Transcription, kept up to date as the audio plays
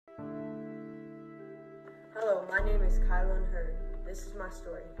Hello, my name is Kylen Heard. This is my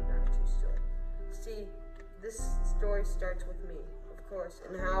story, not a true story. See, this story starts with me, of course,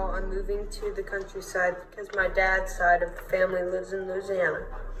 and how I'm moving to the countryside because my dad's side of the family lives in Louisiana,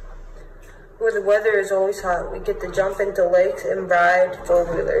 where the weather is always hot. We get to jump into lakes and ride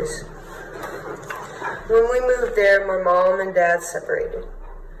four-wheelers. When we moved there, my mom and dad separated.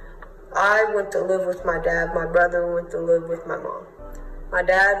 I went to live with my dad. My brother went to live with my mom. My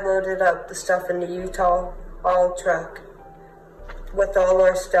dad loaded up the stuff in the Utah haul truck with all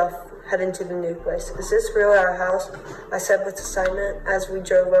our stuff heading to the new place. Is this really our house? I said with excitement as we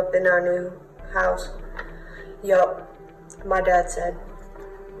drove up in our new house. Yup, my dad said.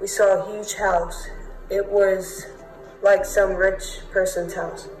 We saw a huge house. It was like some rich person's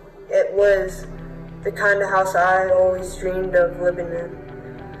house. It was the kind of house I always dreamed of living in.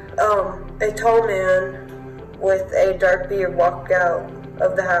 A tall man with a dark beard walked out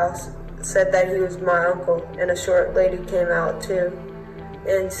of the house, said that he was my uncle, and a short lady came out too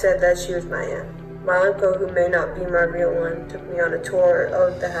and said that she was my aunt. My uncle, who may not be my real one, took me on a tour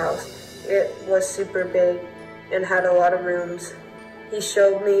of the house. It was super big and had a lot of rooms. He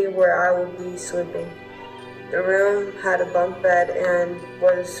showed me where I would be sleeping. The room had a bunk bed and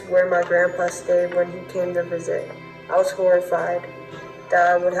was where my grandpa stayed when he came to visit. I was horrified that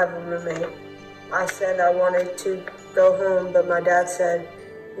I would have a roommate. I said I wanted to go home, but my dad said,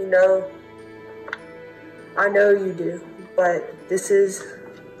 I know you do, but this is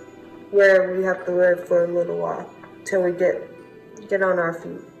where we have to live for a little while, till we get on our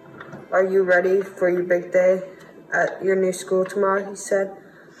feet. Are you ready for your big day at your new school tomorrow? He said.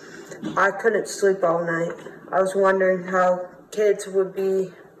 I couldn't sleep all night. I was wondering how kids would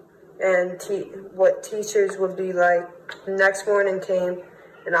be and what teachers would be like. The next morning came,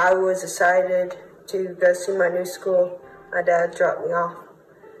 and I was excited to go see my new school. My dad dropped me off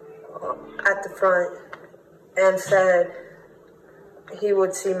at the front and said he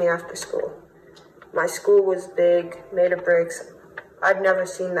would see me after school. My school was big, made of bricks. I'd never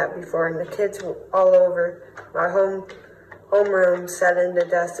seen that before, and the kids were all over. My homeroom sat in the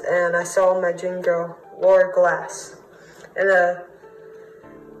desk, and I saw my dream girl, Laura Glass, and a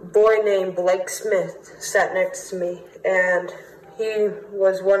boy named Blake Smith sat next to me, and he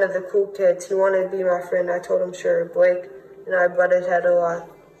was one of the cool kids. He wanted to be my friend. I told him sure. Blake and I butted head a lot,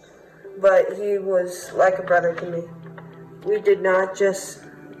 but he was like a brother to me. We did not just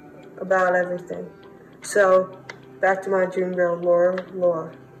about everything. So, back to my dream girl,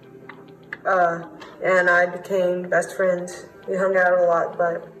 Laura. And I became best friends. We hung out a lot,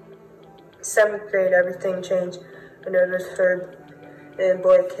 but 7th grade, everything changed. I noticed her and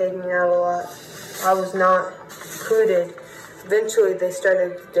Blake hanging out a lot. I was not included. Eventually, they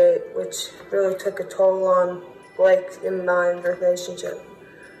started to date, which really took a toll on Blake and my relationship.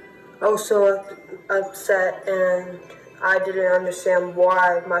 I was so upset, and I didn't understand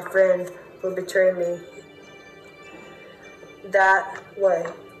why my friend would betray me that way.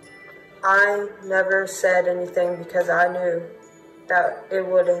 I never said anything because I knew that it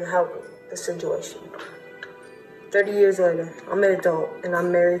wouldn't help the situation. 30 years later, I'm an adult, and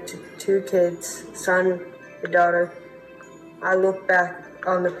I'm married to 2 kids, son and daughter. I look back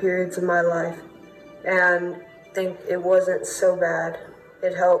on the periods of my life and think it wasn't so bad.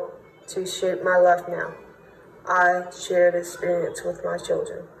 It helped to shape my life now. I shared experience with my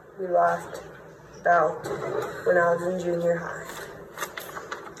children. We laughed about when I was in junior high.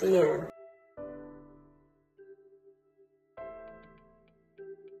 The end.